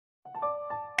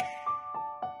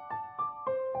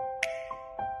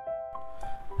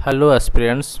Hello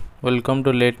aspirants, welcome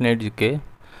to late night GK.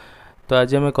 तो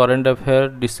आज आम current affair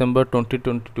December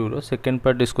 2022 row second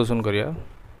part discussion करिया।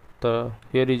 तो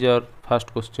here is our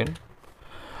first question.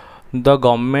 The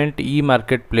government e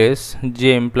market place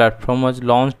GeM platform was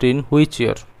launched in which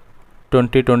year?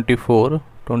 2024,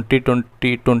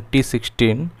 2020,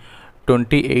 2016,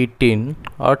 2018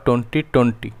 और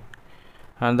 2020?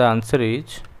 and the answer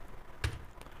is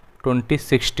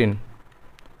 2016.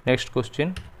 Next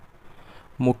question.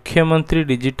 मुख्यमंत्री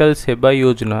digital सेवा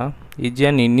योजना is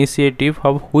an initiative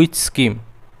of which scheme?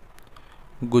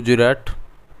 Gujarat,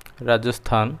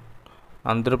 Rajasthan,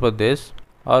 Andhra Pradesh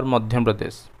और Madhya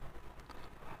Pradesh?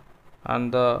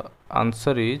 And the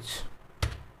answer is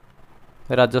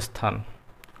Rajasthan.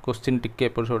 Question टिके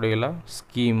एपट सेपट गला,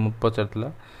 scheme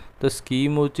पचार। तो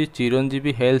scheme हूँ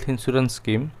Chiranjeevi health insurance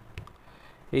scheme.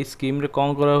 ये स्कीम रे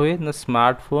कौन करा हुए ना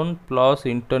smartphone plus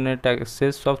internet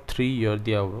access of 3 year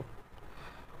दिया हुआ।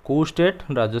 को स्टेट?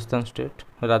 राजस्थान स्टेट।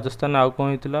 राजस्थान आउ कौन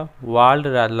होता? World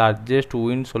largest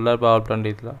wind solar power plant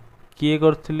होता। किए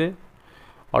करथिले?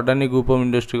 Adani group of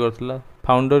industry करथिला।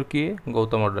 Founder किए?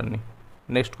 Gautam Adani.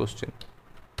 Next question.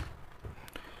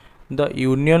 The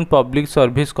union public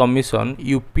service commission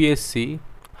UPSC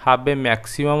have a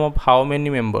maximum of how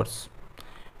many members?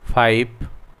 5,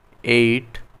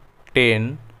 8,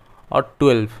 10 or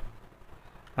 12?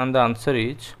 and the answer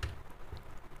is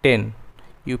 10.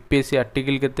 UPSC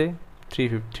article केते?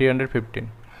 315.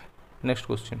 Next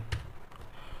question.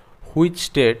 Which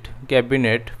state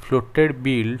cabinet floated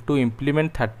bill to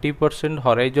implement 30%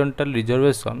 horizontal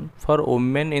reservation for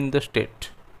women in the state?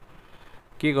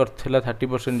 किए करथिला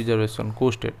 30% reservation?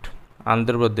 को state?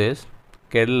 Andhra Pradesh,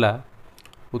 Kerala,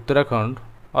 Uttarakhand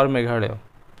और Meghalaya?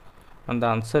 And the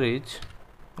answer is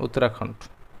Uttarakhand.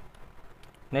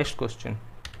 Next question.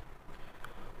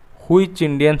 Which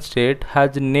Indian state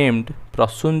has named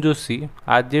Prasun Joshi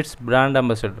as its brand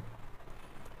ambassador?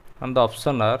 And the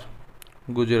option are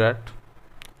Gujarat,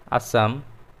 Assam,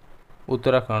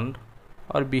 Uttarakhand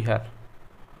or Bihar?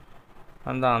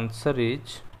 And the answer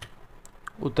is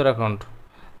Uttarakhand.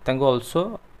 तांको also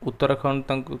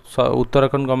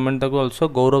Uttarakhand government ताको also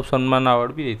गौरव सम्मान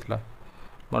award भी देथिला।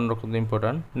 मन रखो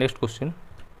important. Next question.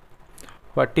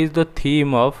 What is the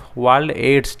theme of world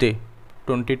ads day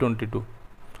 2022?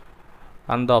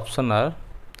 and the option are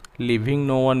leaving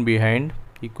no one behind,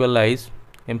 equalize,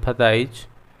 empathize,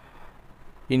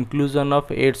 inclusion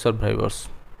of AIDS survivors?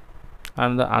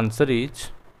 and the answer is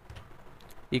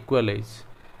equalize.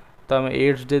 तो आम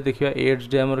ads day देखिए। Ads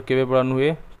day आमर केबे पालन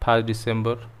हुए? 1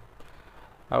 December.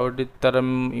 Out तार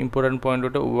important point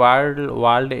गोटे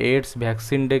world ads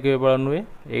vaccine day केबे पालन हुए?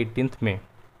 18 मे।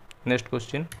 Next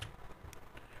question.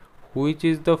 Which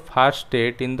is the first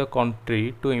state in the country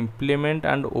to implement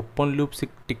an open loop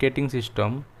ticketing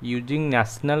system using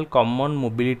national common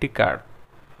mobility card?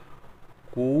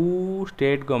 को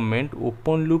state government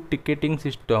open loop ticketing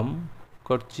system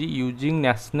करची using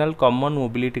national common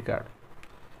mobility card?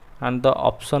 And the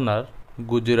option are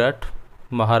Gujarat,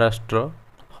 Maharashtra,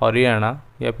 Haryana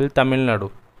या फिर Tamil Nadu?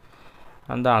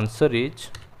 And the answer is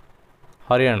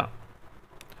Haryana.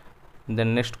 Then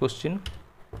next question.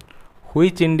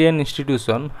 Which Indian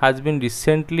institution has been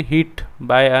recently hit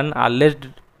by an alleged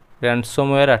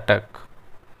ransomware attack?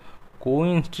 को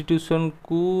institution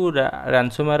को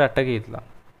ransomware attack होता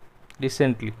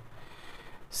recently?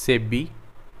 SEBI,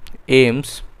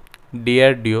 AIIMS,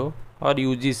 DRDO और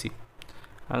UGC?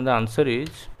 And the answer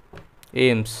is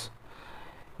AIIMS.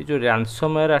 ये जो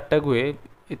ransomware attack हुए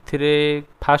इथिरे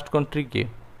fast country के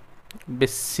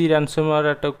बेसी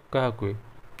ransomware attack क्या हुए?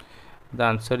 The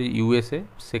answer is USA.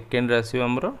 Second आसो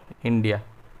आमर India.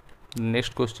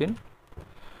 Next question.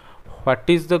 What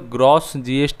is the gross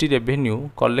GST revenue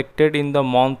collected in the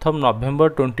month of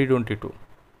November 2022?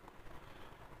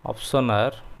 Option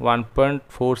are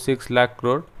 1.46 lakh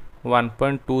crore,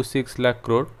 1.26 lakh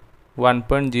crore,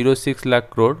 1.06 lakh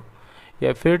crore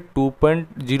या फिर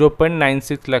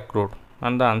 0.96 lakh crore?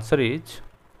 And the answer is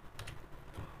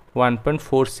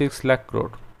 1.46 lakh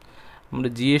crore. हमर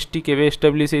जीएसटी केवे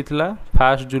एस्टाब्लिश होता?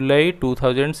 1 जुलाई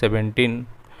 2017।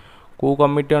 को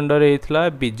कमिटी अंडर होता?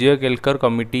 विजय केलकर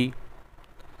कमिटी।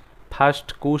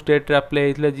 फास्ट को स्टेट रे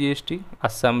अप्लाई होता जीएसटी?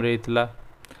 आसाम रे होता।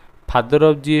 फादर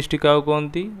ऑफ जीएसटी क्या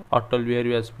कहते? Atal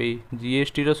Bihari Vajpayee.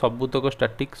 GST row सबुतक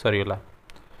static सरीगला।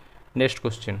 Next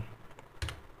question.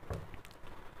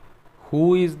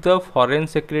 Who is the foreign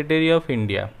secretary of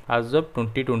India as of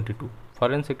 2022?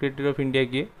 Foreign secretary of India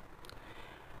किए?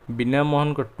 बीना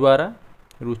मोहन कटवारा,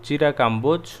 रुचिरा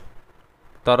काम्बोज,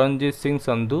 तरनजीत सिंह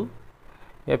संधू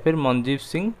या फिर Manjeev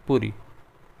Singh Puri?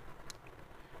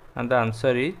 And the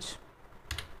answer is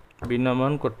Bina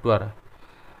Mohan कटवारा।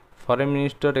 Foreign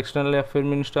minister external affair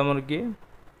minister आमर किए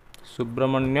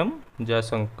Subramaniam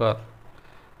Jaishankar.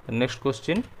 Next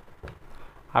question,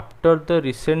 after the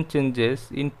recent changes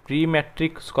in pre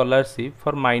matric scholarship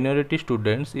for minority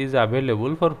students is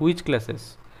available for which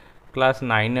classes? Class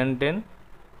 9 and 10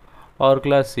 or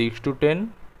class 6 to 10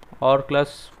 or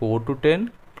class 4 to 10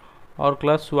 or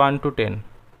class 1 to 10?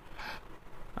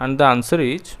 And the answer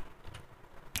is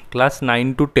class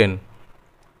 9 to 10.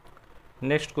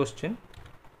 Next question,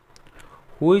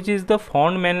 which is the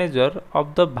fund manager of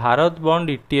the Bharat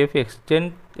Bond ETF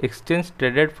exchange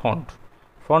traded fund?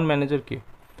 Fund manager किए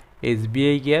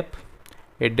SBI gap,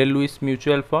 एडेलविस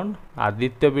mutual fund,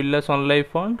 Aditya Birla सन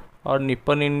life fund और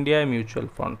Nippon India mutual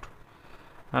fund.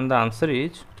 And the answer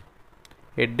is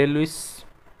एडेलविस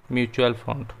mutual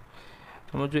fund.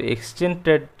 हम जो exchange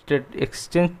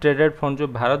traded fund जो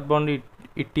Bharat bond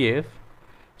ETF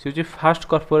से हूँ fast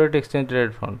corporate exchange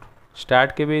traded fund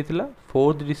start केबे होता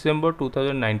 4 December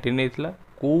 2019 होता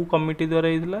को कमिटी द्वारा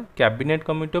होता cabinet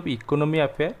committee of economy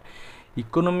affair.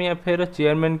 Economy affair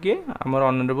chairman किए आमर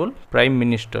honourable prime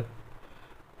minister.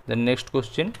 The next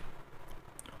question,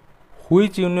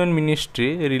 which union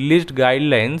ministry released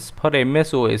guidelines for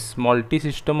MSOS multi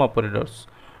system operators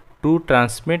to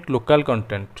transmit local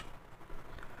content?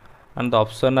 And the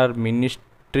option are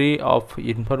ministry of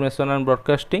information and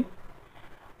broadcasting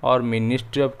और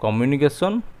ministry of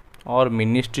communication और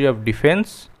ministry of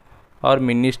defence और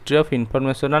ministry of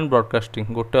information and broadcasting.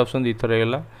 गोटे option दी थर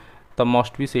गला तो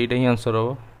must भी सहीटा ही answer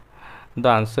हो। The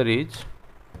answer is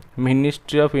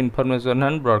ministry of information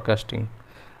and broadcasting.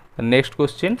 Next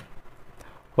question,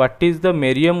 what is the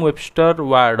मेरियम Webster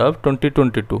word of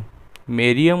 2022?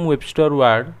 मेरियम Webster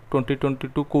word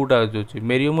 2022 कौटा जो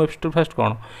मेरियम Webster fast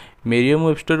कौन? मेरियम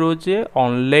Webster होचे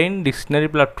ऑनलाइन डिक्शनरी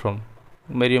प्लेटफॉर्म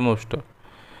मेरियम वेबस्टर।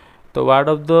 तो वर्ड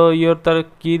ऑफ द ईयर तार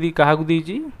किए क्या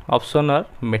दी? Option are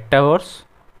metaverse,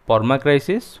 perma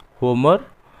crisis, Homer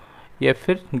या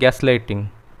फिर gas lighting.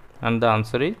 And the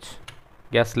answer is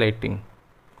gas lighting.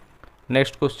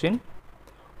 Next question,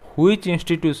 which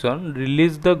institution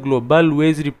release the global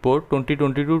veg report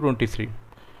 2022-23?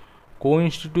 को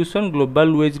institution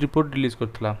global veg report release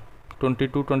करथिला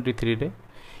 22-23 रे?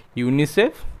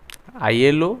 UNICEF,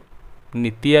 ILO,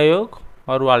 NITI Aayog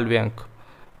और world bank.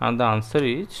 And the answer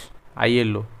is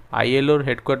ILO। ILO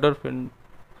headquarter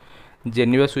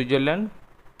Geneva Switzerland.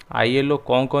 ILO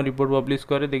कौन report publish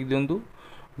करे देख दिंतु?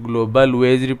 Global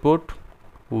veg report,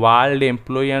 world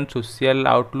employ and social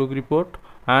outlook report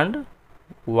and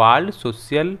world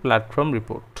social platform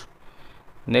report.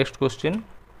 Next question,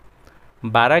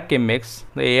 Barak MX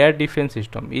the air defence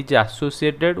system is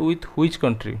associated with which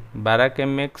country? Barak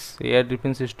MX air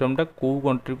defence system टा को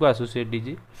country को associate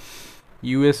है?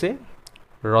 USA,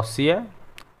 Russia,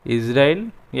 Israel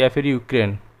या फिर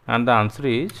Ukraine? And the answer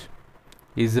is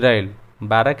Israel.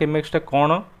 Barak MX टा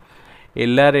कौन?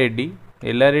 LRAD।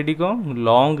 LRAD कौन?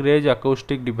 Long range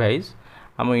acoustic device.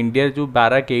 आम इंडिया जो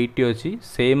बाराक 80 अच्छी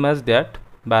same as that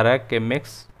Barak MX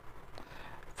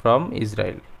from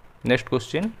Israel. Next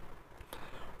question,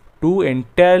 to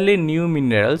entirely new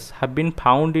minerals have been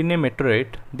found in A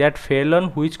meteorite that fell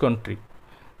on which country?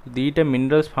 दीटा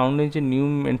minerals found हो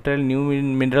new entire new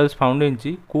minerals found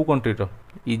हो को country रो?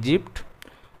 Egypt,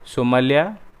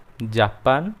 Somalia,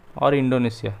 Japan और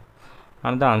Indonesia.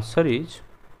 And the answer is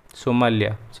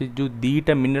Somalia. से जो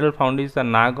दीटा mineral found is the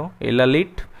ना कौन?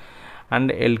 एलालिट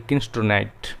and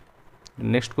एल्किनस्टोनाइट।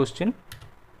 Next question,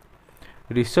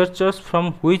 researchers from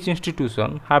which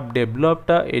institution have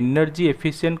developed a energy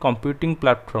efficient computing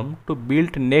platform to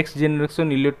build next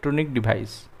generation electronic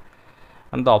device?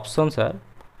 And the options are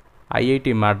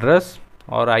IIT Madras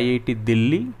or IIT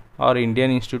Delhi or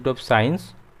Indian Institute of Science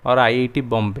or IIT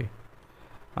Bombay.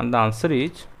 And the answer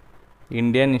is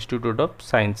Indian Institute of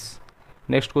Science.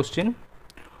 Next question,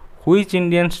 which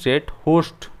Indian state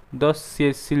hosts the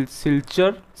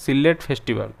Silchar Sillet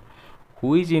Festival?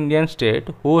 Which Indian state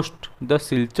hosts the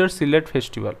Silchar Sillet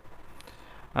Festival?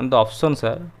 And the options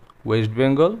are West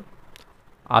Bengal,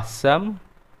 Assam,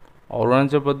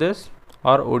 Arunachal Pradesh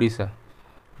or Odisha.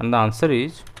 And the answer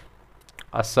is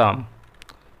Assam.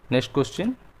 Next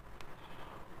question,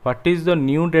 what is the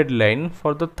new deadline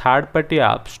for the third party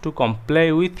apps to comply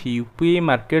with UPI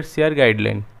market share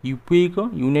guideline? UPI को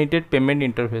United Payment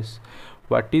Interface.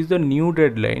 What is the new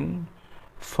deadline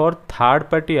for third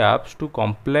party apps to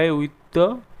comply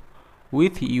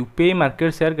with UPI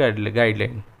market share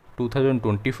guideline?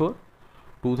 2024,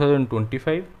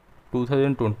 2025,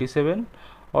 2027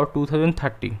 or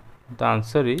 2030? The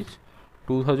answer is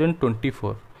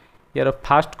 2024. यार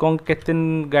fast कौन केते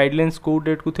guidelines को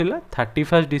date को थिला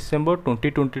 31 December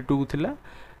 2022 को थिला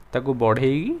ताको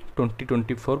बढ़ेगी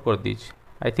 2024 कर दीची।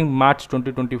 आई थिंक मार्च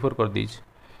 2024 कर दीजिए.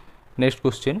 Next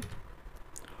question,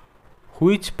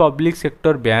 which public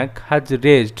sector bank has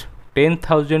raised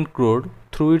 10,000 crore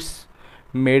through its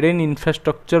maiden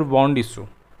infrastructure bond issue?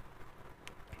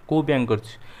 को बैंक कर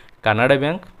Canada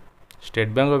bank, state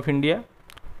bank of India,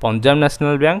 Punjab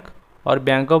national bank और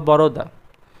bank of Baroda.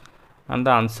 And the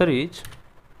answer is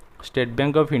state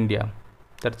bank of India.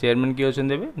 तार chairman किए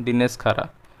अच्छे दिनेश खारा.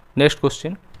 Next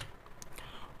question,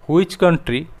 which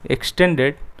country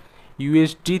extended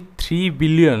USD 3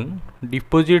 billion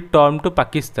deposit term to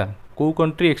Pakistan? को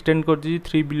country extend कर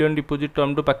 3 billion deposit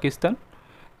term to Pakistan?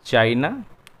 China,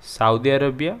 Saudi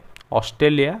Arabia,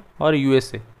 Australia और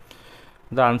USA.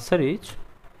 The answer is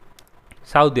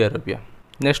Saudi Arabia.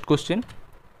 Next question,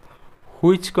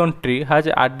 which country has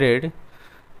added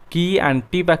की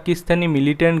anti Pakistani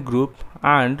militant group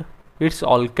and it's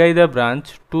all कायदा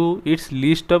branch to it's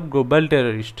list of global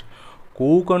terrorist?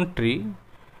 को country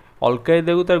अल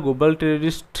कायदा को तार global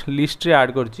terrorist list रे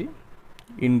add करछि?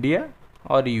 India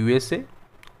और USA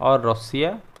और रशिया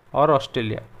और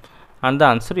Australia. And the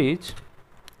answer is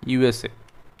USA.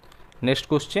 Next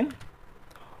question,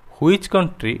 which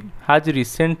country has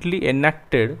recently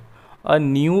एनैक्टेड a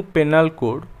new panel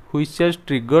code which has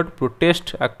triggered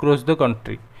protest across the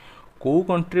country? को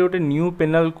country गोटे new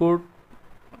panel code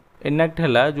enact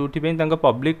हैला जोठी पे तांका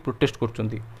public protest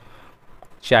करछंती?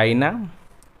 China,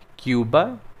 Cuba,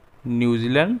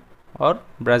 New Zealand और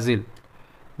Brazil.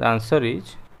 The answer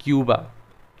is Cuba.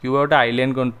 Cuba गोटे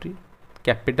island country.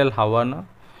 Capital हवाना.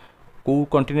 को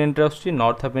continent आसुची?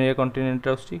 North America continent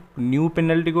आसुची. न्यू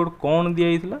पेनाल्टी कोड कौन दिया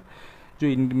जाइथिला?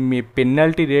 जो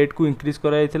पेनाल्टी रेट को इंक्रीज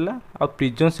करा जाइथिला आ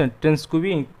प्रिजन सेंटेंस को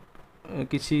भी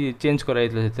किसी चेंज करा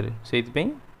जाइथिला सेतरे, सेति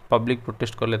पई पब्लिक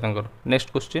प्रोटेस्ट करले तांकर.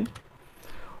 Next question,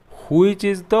 which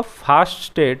is the first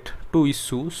state to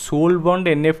issue soul bond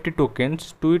NFT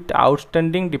tokens to it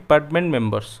outstanding department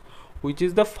members? Which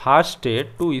is the first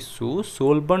state to issue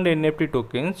soul bond NFT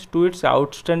tokens to its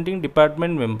outstanding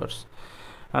department members?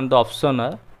 And the option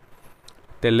are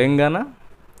Telangana,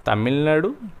 Tamil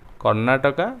Nadu,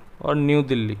 Karnataka or New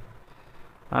Delhi.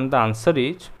 And the answer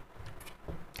is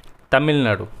Tamil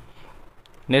Nadu.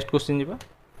 Next question jiba.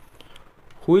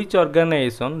 Which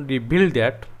organization revealed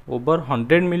that over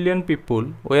 100 million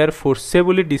people were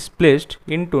forcibly displaced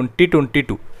in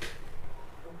 2022?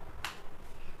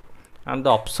 And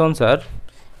the options are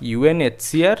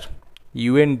UNHCR,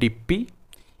 UNDP,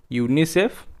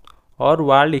 UNICEF or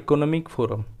World Economic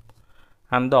Forum.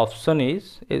 And the option is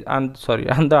and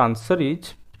the answer is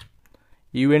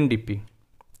UNDP.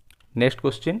 Next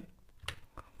question,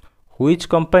 which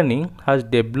company has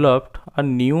developed a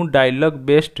new dialogue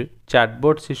based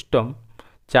chatbot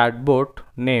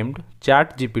named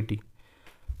ChatGPT?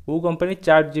 वो company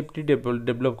ChatGPT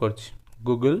develop करछि?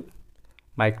 Google,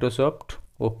 Microsoft,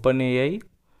 OpenAI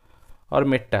और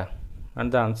Meta.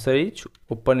 And the answer is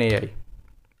OpenAI.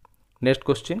 Next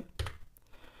question,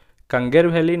 Kangar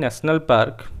Valley National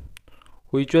Park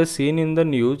which was seen in the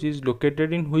news is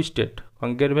located in which state?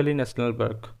 Kangar Valley National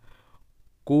Park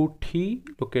कोठी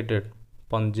located?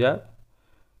 Punjab,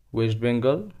 waste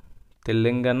Bengal,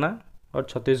 Telangana और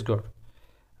Chhattisgarh.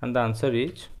 And the answer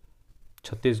is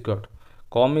Chhattisgarh.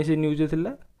 कम इसी news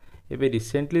थिला एबे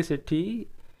recently सेठी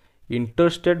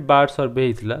interstate bird सर्वे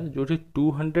होता जो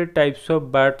 200 types of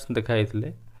birds देखाई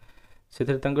से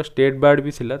state bird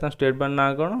भी था. स्टेट बर्ड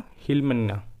ना कौन?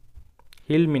 हिलमीना.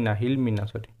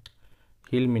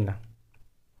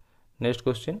 Next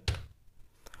question,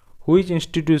 which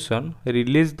institution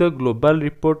release the global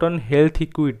report on health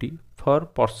equity for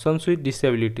persons with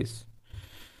disabilities?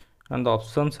 And the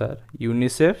options are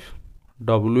UNICEF,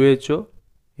 WHO,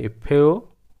 FAO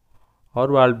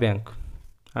और world bank.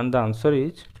 And the answer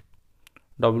is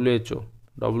WHO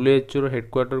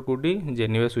headquarter कोडी?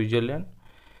 Geneva, Switzerland.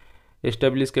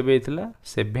 Establish केबे हेतला?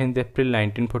 7 April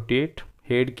 1948.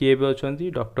 Head किए भी अच्छा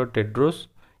doctor Tedros.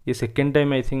 ये second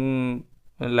time I think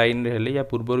line रे या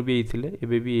पूर्वर भी होते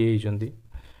एबे भी ये होती.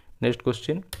 Next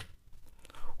question,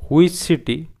 which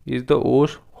city is the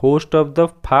host of the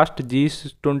first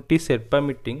G20 Sherpa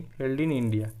meeting held in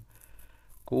India?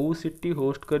 को city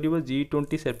host करिवो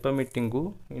G20 Sherpa meeting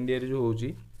को इंडिया रे जो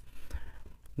होजी?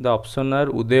 The option are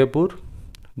Udaipur,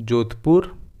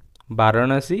 Jodhpur,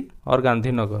 Varanasi और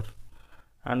Gandhinagar.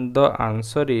 And the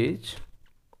answer is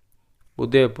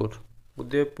Udaipur.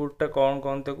 उदयपुरटा कौन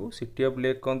कहते को? सिटी ऑफ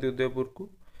लेक कहते उदयपुर को.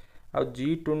 आ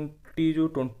G20 जो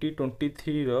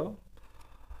 2023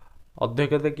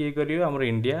 अध्यक्षता किए करियो? हमर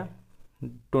इंडिया.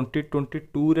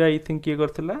 2022 रे आई थिंक किए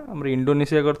करथिला? हमर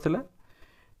इंडोनेशिया करथिला.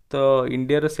 तो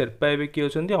इंडिया रे शेरपा एबे किए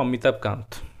होचंती? Amitabh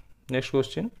Kant. Next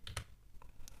question,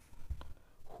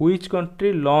 which country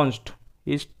launched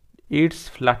its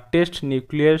flattest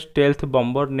nuclear stealth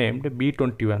bomber named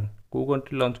B-21? Who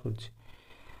country launch करछि?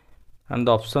 And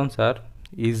the options are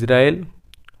Israel,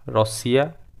 Russia,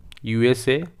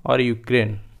 USA or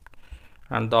Ukraine.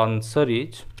 And the answer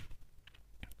is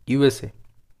USA.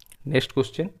 Next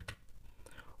question.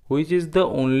 Which is the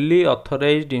only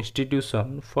authorized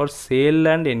institution for sale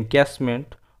and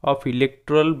encashment of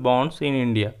electoral bonds in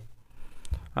India?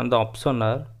 And the option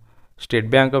are State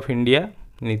Bank of India,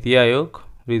 Niti Aayog,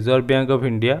 Reserve Bank of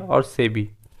India or SEBI.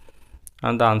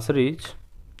 And the answer is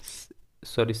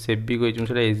SEBI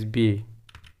SBI.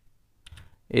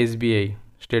 SBI,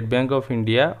 State Bank of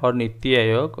India or Niti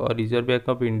Aayog or Reserve Bank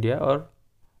of India or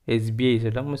SBI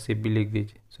सेटा मैं SEBI लिख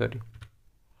दीजिए sorry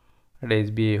एटा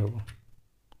SBI होगा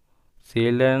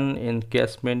cell and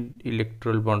encashment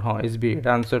erectile bond हाँ SBI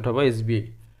एटा answer होगा SBI.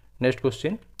 Next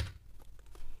question.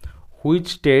 Which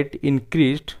state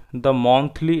increased the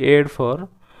monthly aid for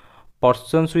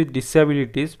persons with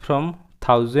disabilities from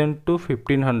 1000 to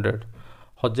 1500?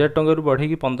 1000 टंका रू बढ़ी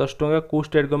 1500 टंका को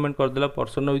state government करदेला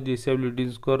person with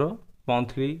disabilities को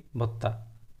मंथली भत्ता?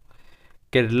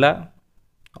 केरला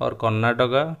और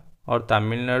कर्नाटका और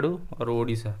तमिलनाडु और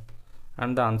Odisha.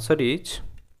 And the answer is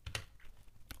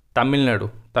Tamil Nadu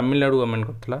government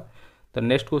करथिला. The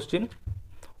next question.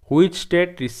 Which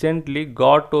state recently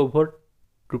got over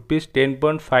rupees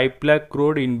 10.5 lakh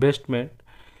crore investment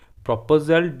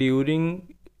proposal during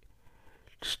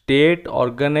state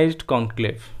organized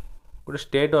conclave? गोटे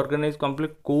स्टेट ऑर्गेनाइज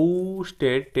कॉन्क्लेव को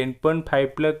state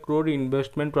 10.5 lakh crore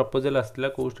investment proposal आसला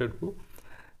को state को?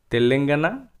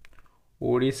 तेलंगाना,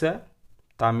 ओडिशा,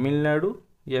 तमिलनाडु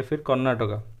या फिर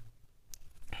Karnataka?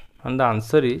 And the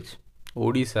answer is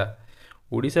Odisha.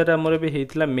 Odisha रे हमर बे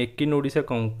हेतिला make in Odisha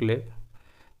conclave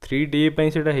 3 day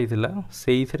पई सेटा हेतिला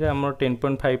सेइथरे हमर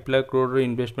 10.5 lakh crore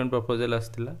investment proposal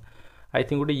आसतिला. I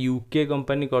think गोटे यूके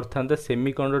कंपनी करथांता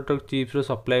सेमीकंडक्टर चिप्स रो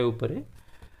सप्लाई ऊपर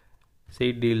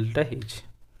से डीलटा हेछि.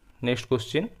 Next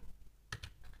question.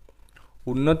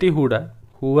 उन्नति Hooda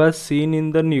who has seen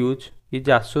in the news is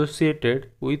associated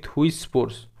with which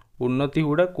sports? उन्नति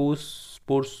हुडा को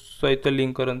स्पोर्ट्स सहित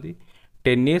लिंक करंती?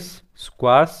 टेनिस,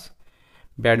 स्क्वाश,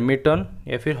 बैडमिंटन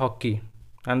या फिर hockey?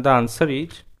 And the answer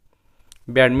is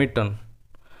badminton.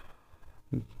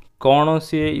 कौन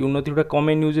से उन्नति हुडा कम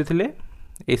न्यूज थे?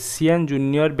 एशियन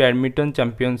जूनियर बैडमिंटन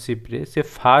चैंपियनशिप रे से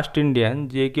फास्ट इंडियन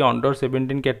जे कि अंडर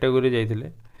 17 कैटेगरी जाइथिले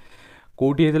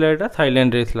कोठी हेतला एटा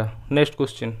थाईलैंड रे हेतला. Next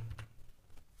question.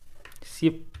 सी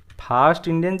फास्ट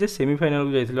इंडियन जे सेमीफाइनल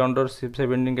को जाइथिले under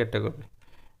 17 category.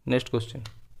 Next question.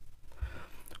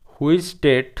 Which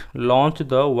state launch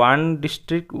the one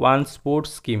district one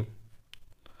sports scheme?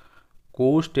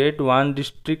 को state one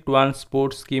district one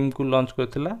sports scheme को launch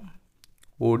करथिला?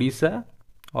 Odisha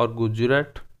और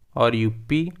गुजरात और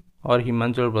यूपी और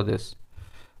Himachal Pradesh?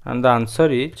 And the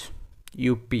answer is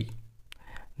UP.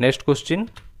 Next question.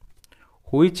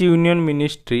 Which union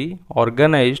ministry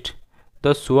organised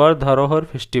the सुअर धरोहर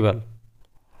festival?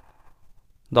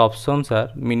 The options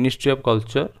are ministry of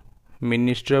culture,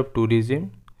 ministry of tourism,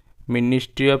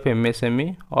 ministry of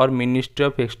MSME और ministry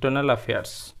of external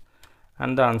affairs.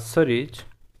 And the answer is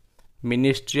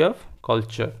ministry of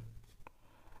culture.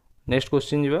 Next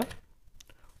question जीवा.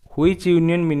 Which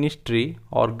union ministry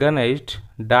organized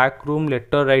dark room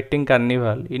letter writing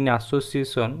carnival in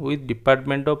association with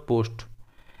Department of Post?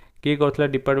 किए करथला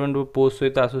department of post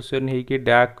सहित association है कि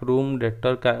dark room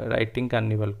letter writing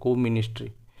carnival को ministry?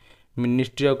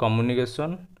 Ministry of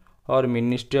communication और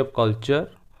ministry of culture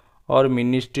और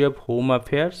ministry of home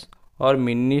affairs और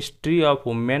ministry of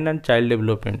women and child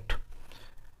development?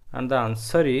 And the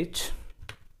answer is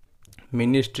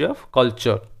ministry of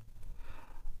culture.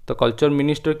 तो culture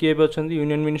minister किए भी अच्छा?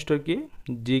 Union minister किए?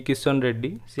 जी किशन रेड्डी.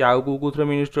 सी आउ कौन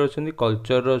मिनिस्टर अच्छा?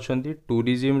 कल्चर अच्छा,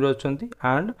 टूरिज्म अच्छा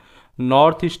and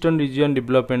north eastern region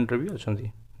development भी अच्छा.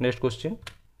 Next question.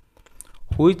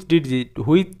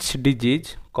 Which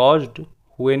disease caused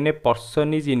when a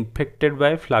person is infected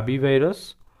by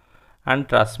फ्लाविवायरस and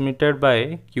transmitted by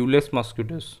queueless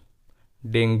mosquitoes?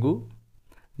 Dengue,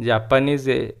 Japanese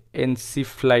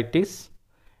एनसीफ्लाइटिस,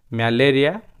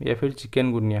 malaria या फिर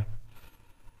chikungunya?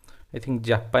 I think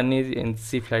Japanese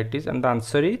encephalitis and the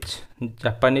answer is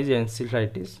Japanese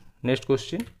encephalitis. Next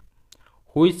question.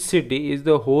 Which city is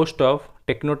the host of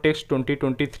Technotex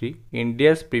 2023,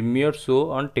 India's premier show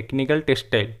on technical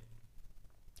textile?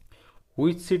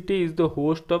 Which city is the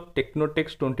host of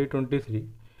Technotex 2023,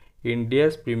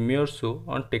 India's premier show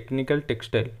on technical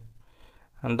textile?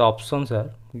 And the options are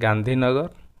Gandhinagar,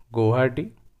 Guwahati,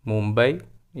 Mumbai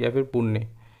या फिर Pune.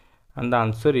 And the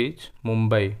answer is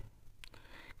Mumbai.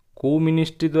 को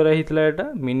ministry द्वारा होता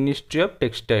है ministry of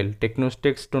textile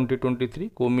टेक्नोस्टेक्स 2023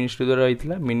 को ministry द्वारा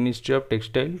होता ministry of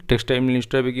textile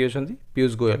minister भी किए अच्छा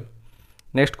Piyush Goyal.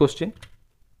 Next question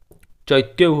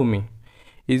Chaityabhoomi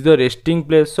is the resting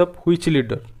place of which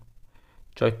leader.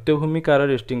 Chaityabhoomi car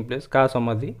resting place का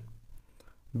समाधि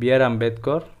बी आर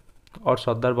अम्बेडकर और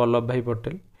सरदार वल्लभ भाई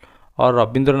पटेल और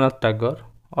रविंद्रनाथ टैगोर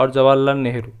और Jawaharlal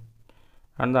Nehru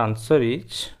and the answer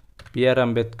is B are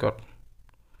Ambedkar.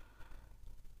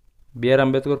 B are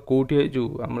Ambedkar कौटी जो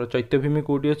आम चैत्यभूमि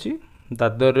कौटी अच्छी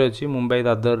दादर रे अच्छी मुंबई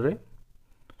दादर रे।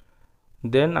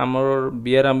 देन आमर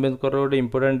बी आर अम्बेडकर गोटे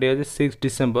इंपोर्टाट डे अच्छे 6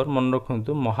 डिसेम्बर मन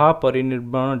रखु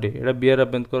महापरिनिर्वाण day Etah B are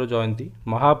Ambedkar Jayanti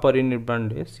Mahaparinirvan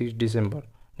day 6 December.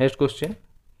 Next question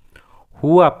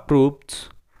who approves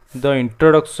the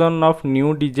introduction of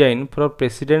new design for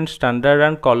president standard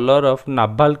and colour of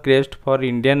नाval crest for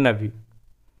Indian navy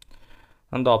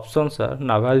and the options are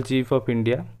नाval chief of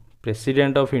India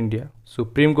president of India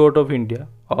supreme court of India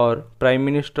और prime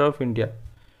minister of India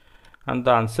and the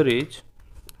answer is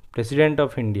president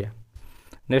of India.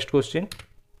 Next question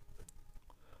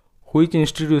which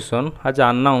institution has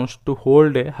announced to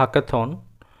hold a hackathon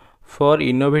for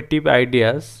innovative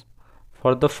ideas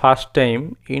for the first time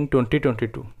in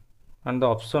 2022 and the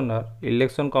option are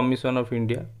election commission of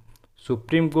india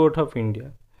supreme court of india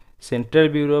central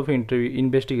bureau of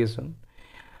investigation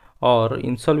or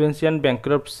insolvency and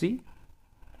bankruptcy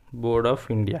board of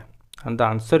india and the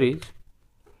answer is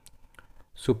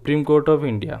supreme court of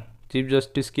india। chief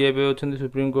justice किए भी होचंदी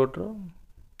supreme court रो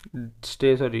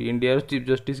stay sorry India chief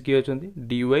justice किए होचंदी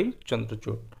dy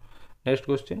Chandrachud. next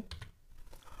question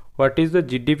what is the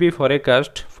GDP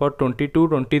forecast for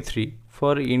 22-23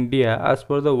 for India as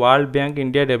per the World Bank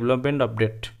India Development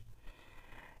Update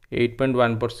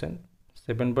 8.1%,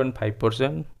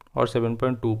 7.5% or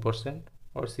 7.2%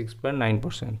 or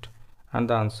 6.9% and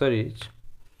the answer is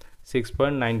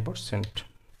 6.9%।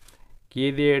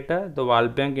 किए दिए एटा the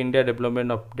world bank India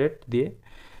development update दिए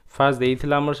fast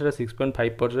देइथिला हमर सेटा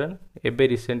 6.5% एबे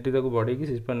recently ताको बढ़े कि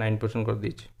 6.9% कर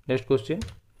दीछि। Next question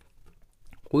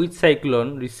which cyclone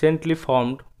recently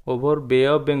formed over Bay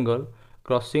of Bengal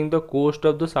crossing the coast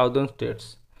of the southern states।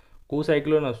 को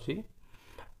cyclone आछि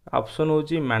ऑप्शन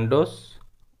होची मैंडोस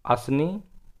असनी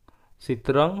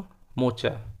Sitrang mocha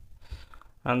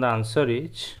and the answer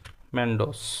is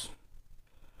मैंडोस।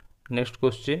 Next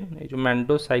question ये जो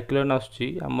मैंडोस साइक्लोन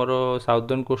आछि हमर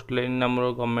साउदर्न कोस्ट लाइन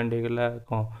हमर government हेगला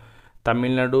cone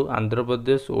Tamil Nadu Andhra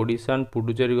Pradesh Odisha and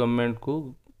Puducherry government को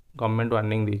government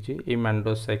warning दीजिए ये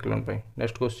मैंडोस साइक्लोन पे।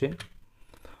 Next question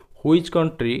which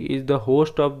country is the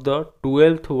host of the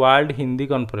 12th world Hindi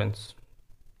conference.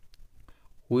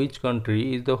 Which country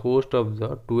is the host of the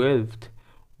 12th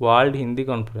world Hindi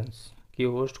conference की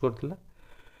host करथिला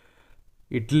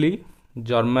Italy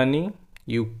Germany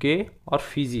UK और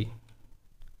Fiji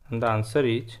and the answer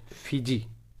is Fiji.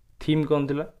 Theme कौन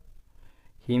थिला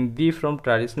Hindi from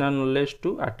traditional knowledge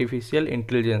to artificial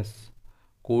intelligence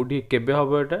कोडी केबे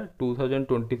हबो एटा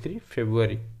 2023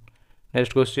 February.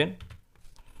 Next question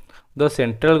the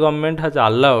central government has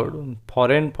allowed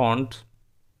foreign funds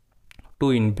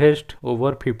to invest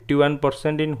over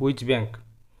 51% in which bank.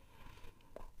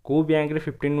 को bank रे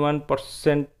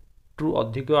 51% to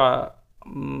अधिक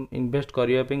invest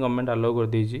करिया पे गवर्नमेंट अलाउ कर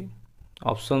दीजी।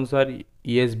 ऑप्शंस आर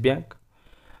येस बैंक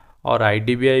और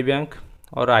आईडीबीआई बैंक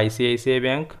और आईसीआईसीआई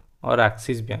बैंक और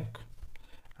axis bank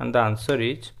and the answer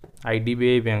is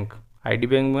IDBI bank.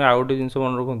 IDBI में आउ गोटे जिनस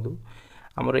मन रखु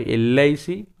आमर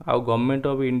एलआईसी आउ government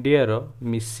of India row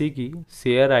मिसिकी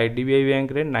share IDBI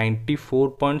bank रे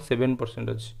 94.7%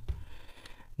 अच्छी।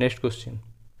 नेक्स्ट क्वेश्चन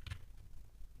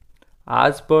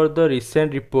आज पर द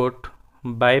रिसेंट रिपोर्ट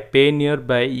बाय पे near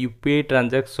by UPI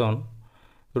transaction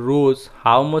rose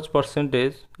how much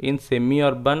percentage in semi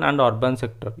urban and urban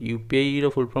sector. UPI row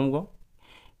full form को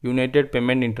United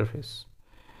payment interface.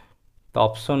 The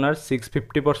option are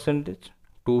 650%,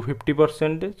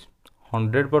 250%,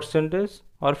 100%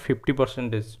 or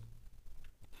 50%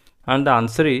 and the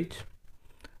answer is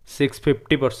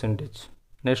 650%.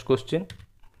 Next question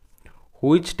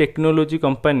which technology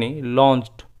company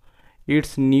launched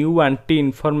its new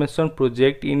anti-information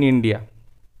project in India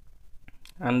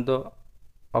and the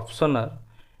option are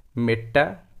Meta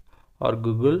or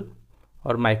Google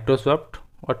or Microsoft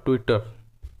or Twitter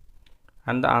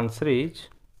and the answer is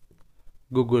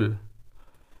Google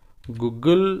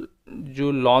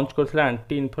जो launch करथिला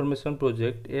anti information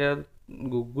project या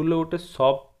Google गोटे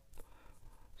सब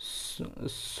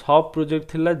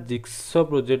project थिला jigsaw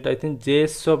project I think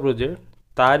JSO project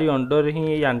तारी under ही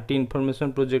ये anti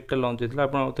information project launch होता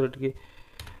आप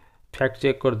fact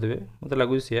check करदे मत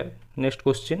लगुच share. Next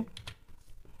question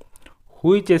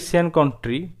which Asian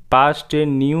country passed a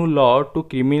new law to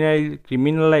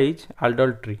criminalize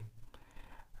adultery?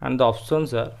 And the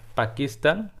options are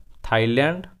Pakistan,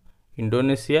 Thailand,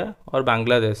 Indonesia or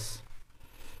Bangladesh.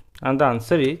 And the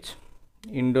answer is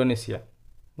Indonesia.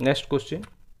 Next question.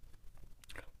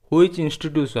 Which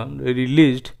institution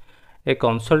released a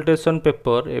consultation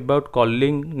paper about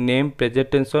calling name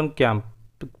presentation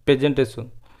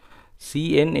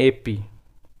CNAP?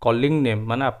 Calling name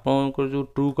माने आपनकर जो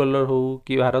true colour हो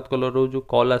कि Bharat colour हो जो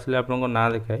call आसले आपनकर ना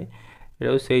देखाए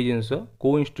एटा से जिनस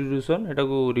को इंस्टीट्यूशन एटा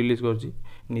को रिलीज करछि?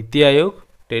 NITI Aayog,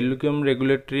 telecom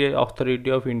regulatory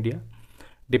authority of India,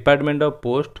 department of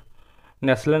post,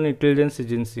 national intelligence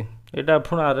agency. एटा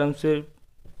आपन आराम से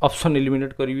ऑप्शन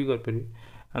एलिमिनेट करी भी कर परिबे.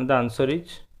 And the answer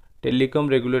is telecom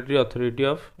regulatory authority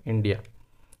of India.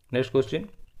 Next question.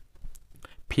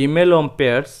 Female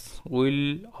umpires will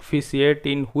officiate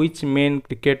in which men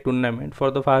cricket tournament for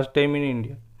the first time in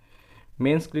India?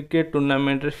 Men's cricket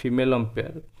tournament रे female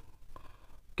umpire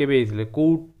केबे हितले को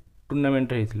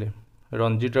tournament हितले?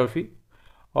 Ranji trophy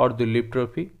और Dilip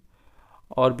trophy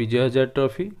और विजय हजार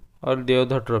trophy और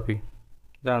Deodhar trophy.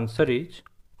 The answer is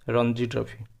Ranji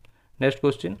trophy. Next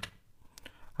question.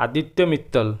 Aditya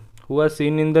Mittal who was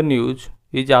seen in the news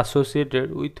is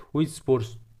associated with which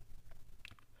sports?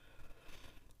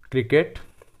 Cricket,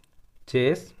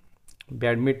 chess,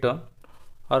 badminton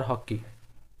और hockey.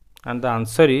 And the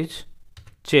answer is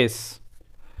chess.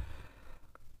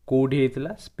 कोडी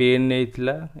हेतला Spain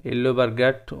हेतला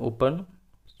एलोबर्गाट open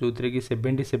जो कि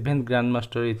 77 grand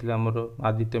master हेतला हमर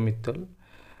Aditya Mittal.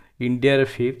 India रे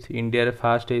 5th, India रे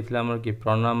first हेतला हमर कि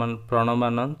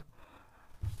प्रणमानंद.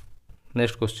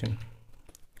 Next question.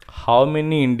 How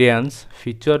many Indians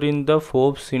feature in the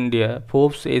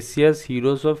Forbes Asia's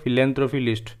heroes of philanthropy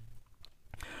list?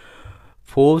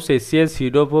 Forbes Asia's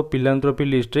hero of philanthropy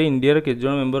list रे India रे के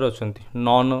जण मेंबर अछंती?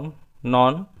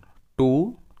 नॉन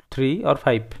 2 3 और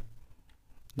 5.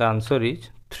 The answer is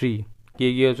 3.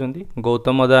 किए अछंती?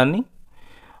 Gautam Adani,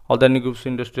 Adani groups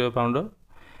industry founder.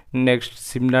 Next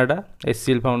सिमनाडा,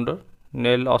 SCL founder.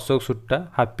 Nail Ashok सुट्टा,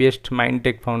 happiest mind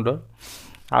take founder.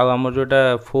 आउ आमर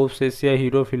जोटा Forbes Asia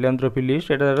hero philanthropy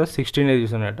list Etah 16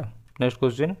 addition Etah. Next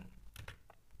question.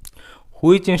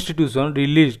 Which institution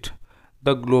released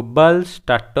the global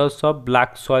status of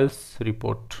black soils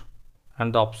report?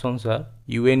 And the options are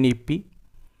UNEP,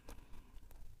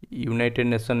 United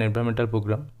Nations Environmental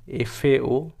Program,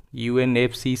 FAO,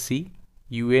 UNFCCC,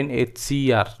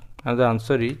 UNHCR. and the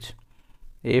answer is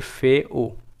FAO.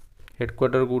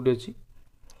 Headquarter कोठी अछि?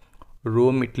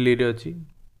 Rome Italy रे अछि.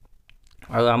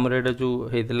 आ हमर एटा जो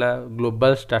हेतला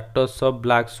global status of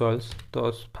black soils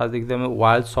तो fast देखते हम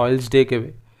world soils day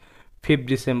केबे 5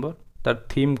 डिसेंबर. तार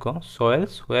थीम को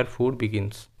soils where food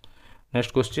begins.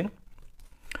 Next question.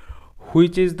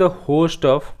 Which is the host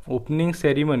of opening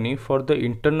ceremony for the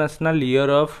international year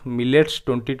of millets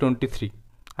 2023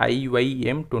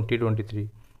 IYM 2023?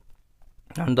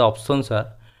 And the options are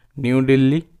new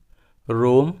Delhi,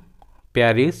 Rome,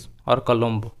 Paris और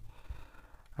Colombo.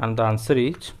 And the answer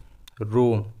is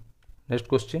Rome. Next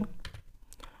question.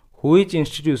 Which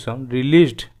institution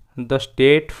released the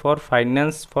State for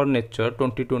Finance for Nature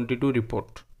 2022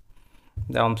 report?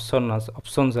 The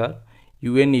options are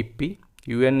UNEP,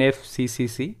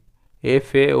 UNFCCC,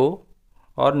 FAO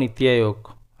और NITI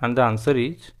Aayog. and the answer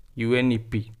is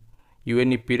UNEP.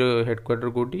 UNEP row headquarter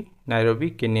कोठी? Nairobi,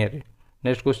 Kenya रे.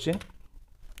 Next question.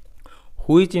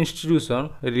 Which institution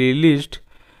released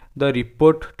the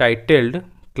report titled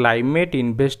Climate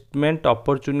Investment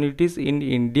Opportunities in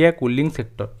India Cooling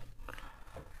Sector?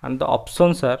 and the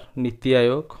options are NITI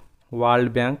Aayog,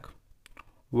 world bank,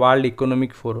 world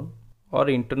economic forum और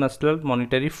international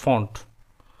monetary fund.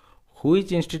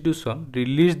 Which institution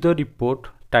released the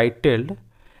report titled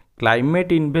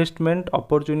Climate Investment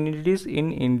Opportunities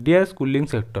in India's Cooling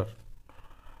Sector?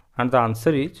 and the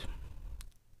answer is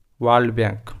world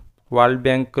bank. World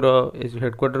bank row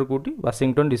headquarter कोठी?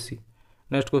 Washington DC.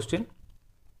 Next question.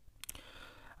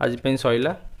 आज पे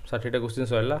सइला 60टा question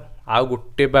सइला. आउ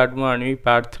गोटे part मु आनी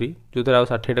part 3 जो थरा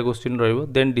 60टा question रहइबो.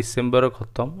 Then December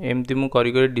खत्म. एमती मु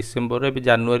करी करी डिसेंबर ए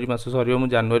जनवरी मास सरियो मु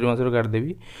जनवरी मास रो काट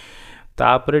देबी.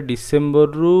 तापर डिसेंबर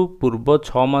रु पूर्व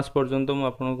 6 मास पर्यंत मु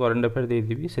आपन करंट अफेयर दे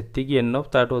देबी. सेति की एनफ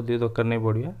ताटो अधिक दरकार नै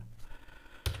पड़िया.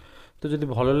 तो जदि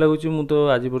भल लागुची मु तो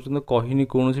आज पर्यंत कहिनी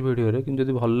कोनोसी वीडियो रे, किंतु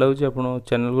जदि भल लागुची आपन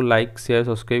चैनल को लाइक शेयर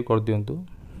सब्सक्राइब कर दियंतु.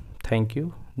 Thank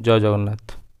you. जय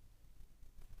जगन्नाथ.